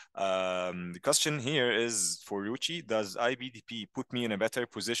 The question here is for Ruchi: does IBDP put me in a better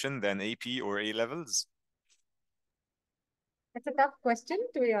position than AP or A levels? It's a tough question,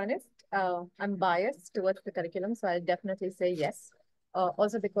 to be honest. I'm biased towards the curriculum, so I'll definitely say yes.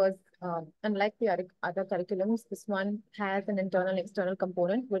 Also because unlike the other curriculums, this one has an internal external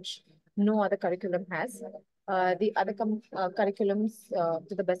component, which no other curriculum has. The other curriculums,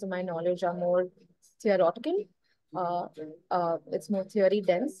 to the best of my knowledge, are more theoretical. It's more theory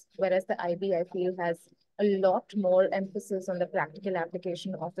dense, whereas the IB, I feel, has a lot more emphasis on the practical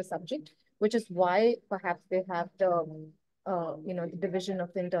application of the subject, which is why perhaps they have the division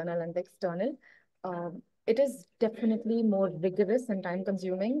of the internal and the external. It is definitely more rigorous and time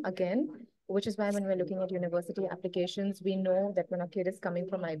consuming again, which is why when we're looking at university applications, we know that when a kid is coming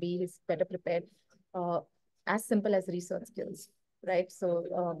from IB, he's better prepared, as simple as research skills, right?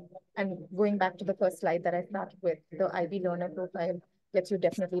 So, and going back to the first slide that I started with, the IB learner profile gets you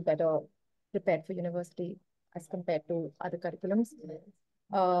definitely better prepared for university as compared to other curriculums.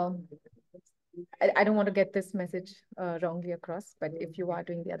 I don't want to get this message wrongly across, but if you are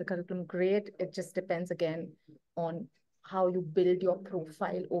doing the other curriculum, great. It just depends again on how you build your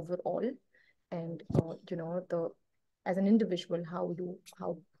profile overall, and as an individual,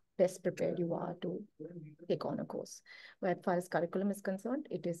 how best prepared you are to take on a course. But as far as curriculum is concerned,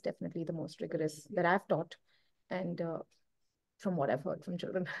 it is definitely the most rigorous that I've taught, and from what I've heard from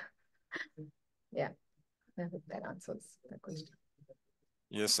children. Yeah, I hope that answers that question.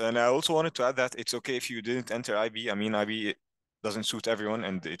 Yes, and I also wanted to add that it's okay if you didn't enter IB. I mean, IB doesn't suit everyone,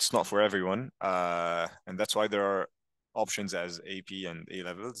 and it's not for everyone. And that's why there are options as AP and A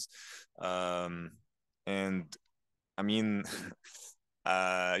levels. And I mean,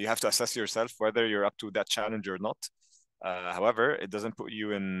 you have to assess yourself whether you're up to that challenge or not. However, it doesn't put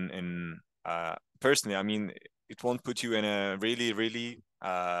you in personally, I mean, it won't put you in a really, really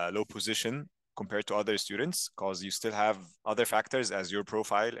low position compared to other students, because you still have other factors as your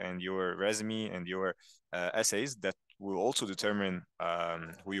profile and your resume and your essays that will also determine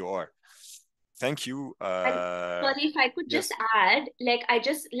who you are. Thank you. Sorry, if I could Yes. just add, like I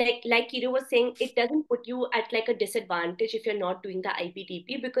just like Kiro was saying, it doesn't put you at like a disadvantage if you're not doing the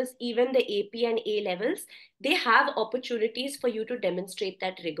IPDP, because even the AP and A levels, they have opportunities for you to demonstrate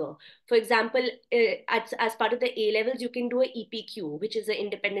that rigor. For example, as part of the A levels, you can do a EPQ, which is an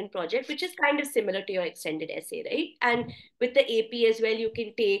independent project, which is kind of similar to your extended essay, right? And with the AP as well, you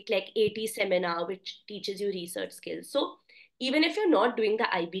can take like AT seminar, which teaches you research skills. So even if you're not doing the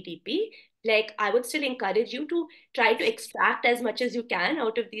IBDP, like I would still encourage you to try to extract as much as you can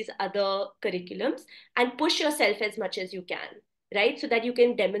out of these other curriculums and push yourself as much as you can. right? So that you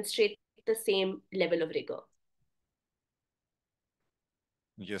can demonstrate the same level of rigor.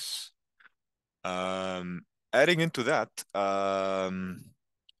 Yes. Adding into that,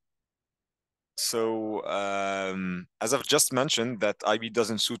 as I've just mentioned, that IB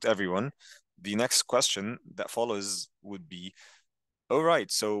doesn't suit everyone. The next question that follows would be, all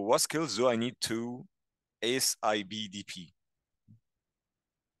right, so what skills do I need to ace IBDP?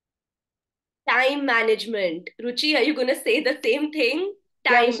 Time management. Ruchi, are you going to say the same thing?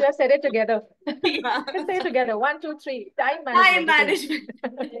 Yeah, we Time. should have said it together. Yeah. Let's say it together. 1, 2, 3. Time Time management.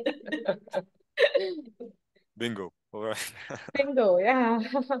 management. Bingo. All right. Bingo, yeah.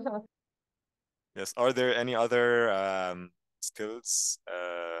 Yes. Are there any other skills,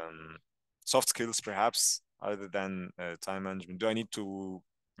 soft skills perhaps, other than time management? Do I need to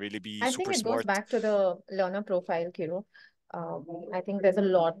really be I super think it goes smart? back to the learner profile, Kiro. I think there's a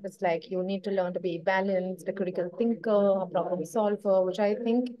lot. It's like you need to learn to be balanced, a critical thinker, a problem solver, which I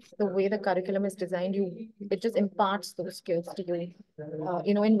think the way the curriculum is designed, it just imparts those skills to you,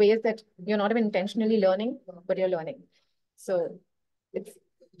 in ways that you're not even intentionally learning, but you're learning. So it's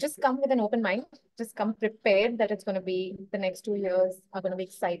just come with an open mind, just come prepared that it's going to be the next 2 years are going to be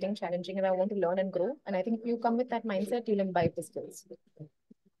exciting, challenging, and I want to learn and grow. And I think if you come with that mindset, you'll imbibe the skills.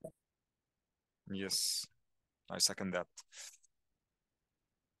 Yes, I second that.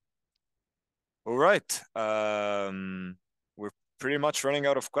 All right. We're pretty much running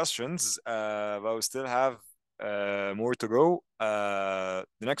out of questions, but we still have more to go. The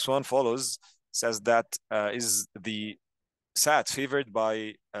next one follows, says that is the SAT favored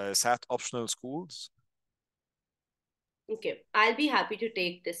by SAT optional schools? Okay, I'll be happy to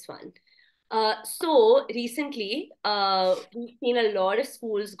take this one. So recently, we've seen a lot of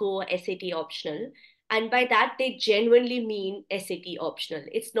schools go SAT optional, and by that they genuinely mean SAT optional.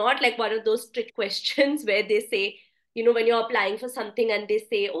 It's not like one of those trick questions where they say, when you're applying for something and they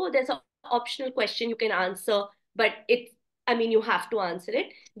say, oh, there's an optional question you can answer, but you have to answer it.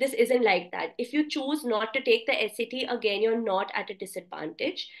 This isn't like that. If you choose not to take the SAT, again, you're not at a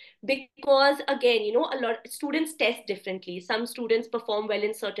disadvantage because again, a lot of students test differently. Some students perform well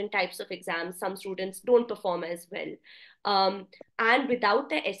in certain types of exams, some students don't perform as well. And without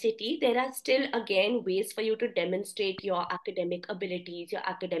the SAT, there are still again ways for you to demonstrate your academic abilities, your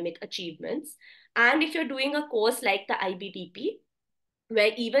academic achievements. And if you're doing a course like the IBDP,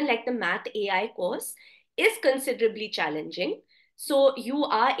 where even like the math AI course is considerably challenging, so you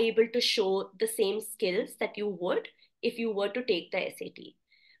are able to show the same skills that you would if you were to take the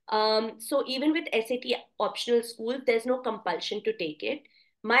SAT. So even with SAT optional schools, there's no compulsion to take it.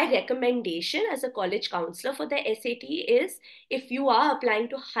 My recommendation as a college counselor for the SAT is if you are applying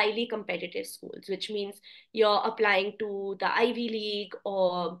to highly competitive schools, which means you're applying to the Ivy League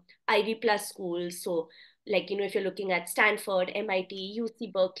or Ivy Plus schools. So, like, if you're looking at Stanford, MIT,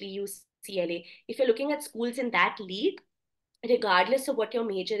 UC Berkeley, UCLA, if you're looking at schools in that league, regardless of what your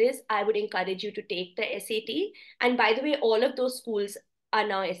major is, I would encourage you to take the SAT. And by the way, all of those schools are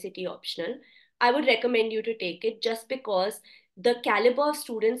now SAT optional. I would recommend you to take it just because the caliber of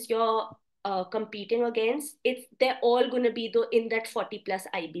students you're competing against, they're all going to be in that 40 plus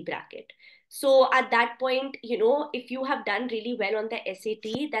IB bracket. So at that point, if you have done really well on the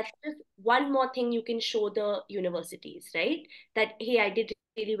SAT, that's just one more thing you can show the universities, right? That, hey, I did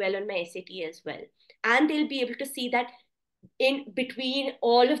really well on my SAT as well. And they'll be able to see that in between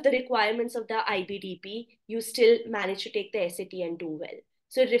all of the requirements of the IBDP, you still manage to take the SAT and do well.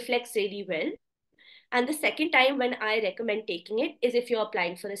 So it reflects really well. And the second time when I recommend taking it is if you're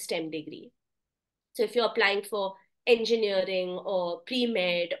applying for a STEM degree. So if you're applying for engineering or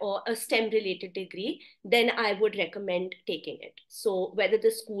pre-med or a STEM related degree, then I would recommend taking it. So whether the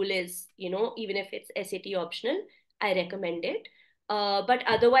school is, even if it's SAT optional, I recommend it. But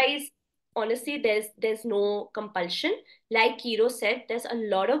otherwise, honestly, there's no compulsion. Like Kiro said, there's a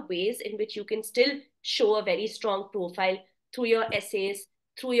lot of ways in which you can still show a very strong profile through your essays,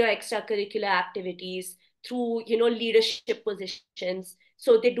 through your extracurricular activities, through leadership positions.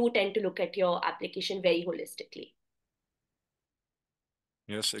 So they do tend to look at your application very holistically.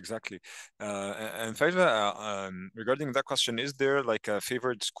 Yes, exactly. And Faiza, regarding that question, is there like a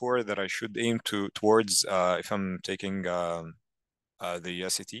favored score that I should aim towards if I'm taking the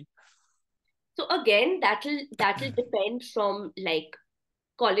SAT? So again, that'll depend from like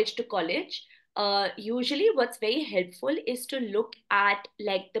college to college. Usually what's very helpful is to look at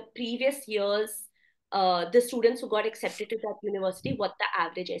like the previous years, the students who got accepted to that university, what the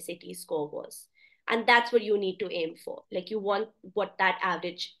average SAT score was. And that's what you need to aim for. Like you want what that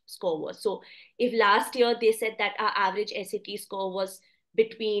average score was. So if last year they said that our average SAT score was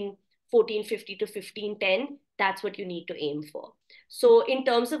between 1450 to 1510, that's what you need to aim for. So in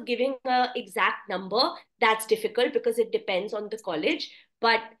terms of giving an exact number, that's difficult because it depends on the college.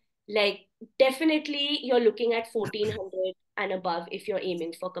 But like definitely you're looking at 1400 and above if you're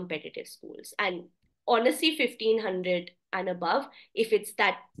aiming for competitive schools. And honestly, 1500 and above if it's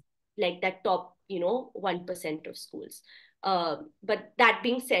that like that top, 1% of schools. But that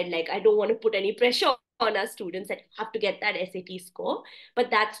being said, like I don't want to put any pressure on our students that have to get that SAT score, but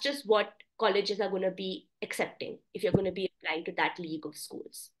that's just what colleges are going to be accepting if you're going to be applying to that league of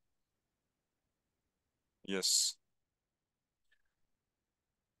schools. Yes.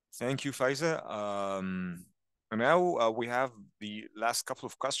 Thank you, Faiza. And now we have the last couple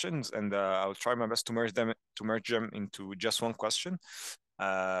of questions, and I'll try my best to merge them into just one question.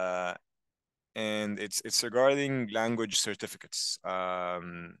 And it's regarding language certificates. As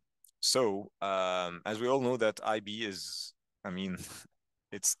we all know that IB is, I mean,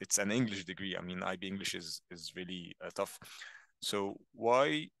 it's an English degree. I mean, IB English is really tough. So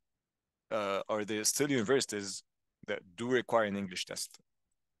why are there still universities that do require an English test?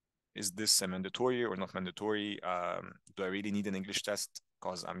 Is this a mandatory or not mandatory? Do I really need an English test?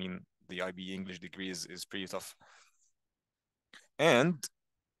 Because I mean, the IB English degree is pretty tough. And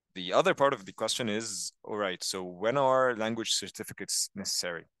the other part of the question is, all right, so when are language certificates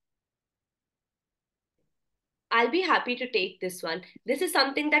necessary? I'll be happy to take this one. This is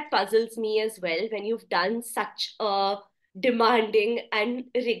something that puzzles me as well when you've done such a demanding and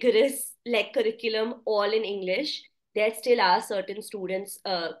rigorous like curriculum all in English. There still are certain students,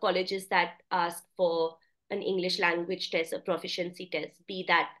 colleges that ask for an English language test, a proficiency test, be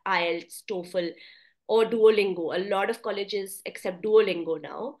that IELTS, TOEFL, or Duolingo. A lot of colleges accept Duolingo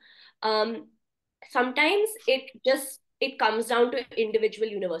now. Um, Sometimes it comes down to individual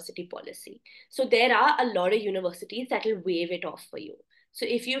university policy. So there are a lot of universities that will waive it off for you. So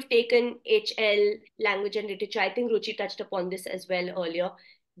if you've taken HL, language and literature, I think Ruchi touched upon this as well earlier,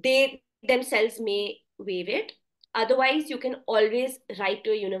 they themselves may waive it. Otherwise, you can always write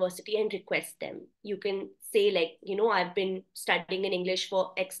to a university and request them. You can say like, I've been studying in English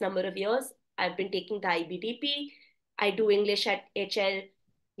for X number of years. I've been taking the IBDP. I do English at HL.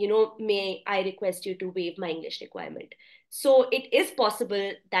 May I request you to waive my English requirement? So it is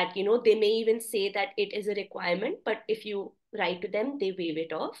possible that, they may even say that it is a requirement, but if you write to them, they waive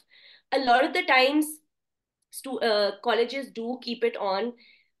it off. A lot of the times, colleges do keep it on.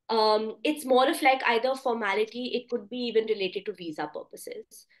 It's more of like either formality, it could be even related to visa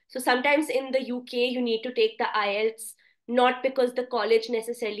purposes. So sometimes in the UK, you need to take the IELTS, not because the college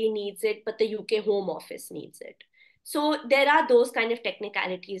necessarily needs it, but the UK Home Office needs it. So there are those kind of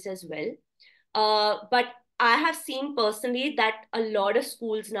technicalities as well. But I have seen personally that a lot of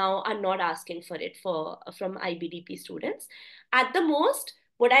schools now are not asking for it from IBDP students. At the most,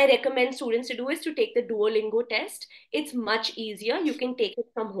 what I recommend students to do is to take the Duolingo test. It's much easier. You can take it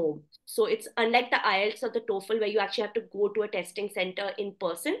from home. So it's unlike the IELTS or the TOEFL where you actually have to go to a testing center in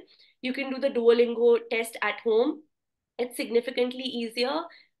person. You can do the Duolingo test at home. It's significantly easier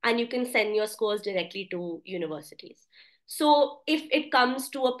and you can send your scores directly to universities. So if it comes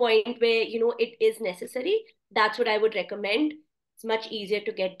to a point where, it is necessary, that's what I would recommend. It's much easier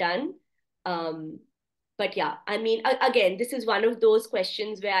to get done. But yeah, I mean, again, this is one of those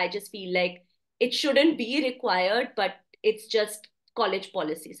questions where I just feel like it shouldn't be required, but it's just college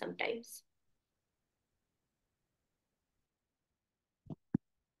policy sometimes.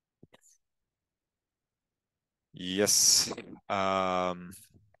 Yes.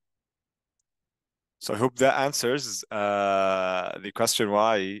 So I hope that answers the question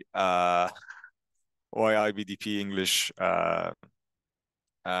why IBDP English I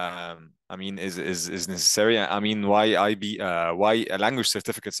mean is necessary. I mean why language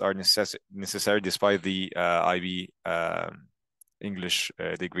certificates are necessary despite the IB English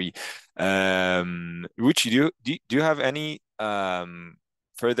degree. Ruchi, do you have any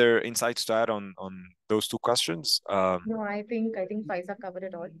further insights to add on those two questions? No, I think Faiza covered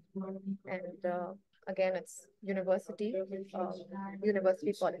it all. And again, it's university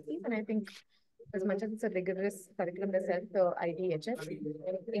policies, and I think as much as it's a rigorous curriculum itself, the IDHS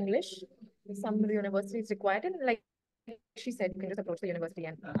English, some universities require it, and like she said, you can just approach the university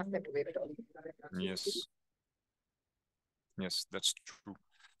and ask them to waive it off. Yes. Yes, that's true.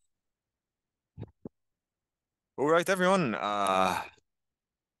 All right, everyone. That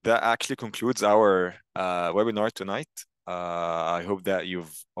actually concludes our webinar tonight. I hope that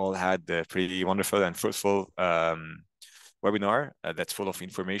you've all had a pretty wonderful and fruitful webinar that's full of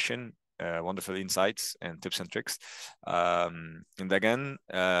information, wonderful insights and tips and tricks. And again,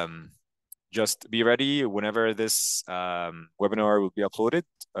 just be ready whenever this webinar will be uploaded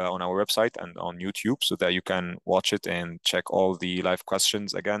on our website and on YouTube, so that you can watch it and check all the live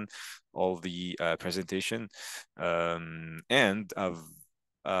questions again, all the presentation. And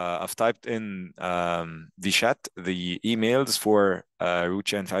I've typed in the chat the emails for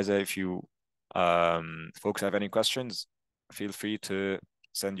Ruchi and Faiza. If you folks have any questions, feel free to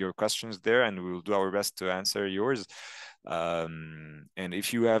send your questions there, and we will do our best to answer yours. And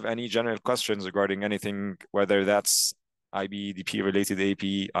if you have any general questions regarding anything, whether that's IBDP related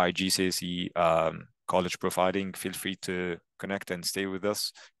AP, IGCSE, college profiling, feel free to connect and stay with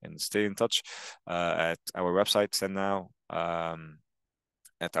us and stay in touch at our website, Send Now.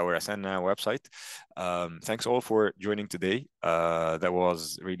 At our Asana website. Thanks all for joining today. That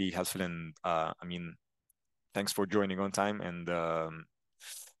was really helpful, and I mean, thanks for joining on time, and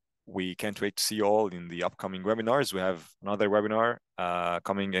we can't wait to see you all in the upcoming webinars. We have another webinar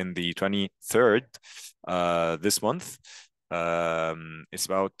coming in the 23rd this month. It's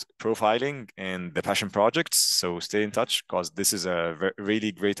about profiling and the passion projects. So stay in touch, because this is a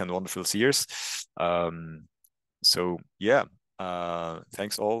really great and wonderful series. So yeah,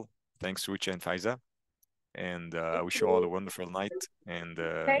 thanks all. Thanks Ruchi and Faiza. And I wish you all a wonderful night, and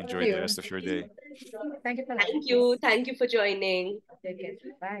enjoy the rest of your day. Thank you for Thank you. Thank you for joining. Take care.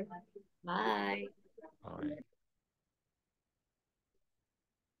 Bye. Bye. Bye.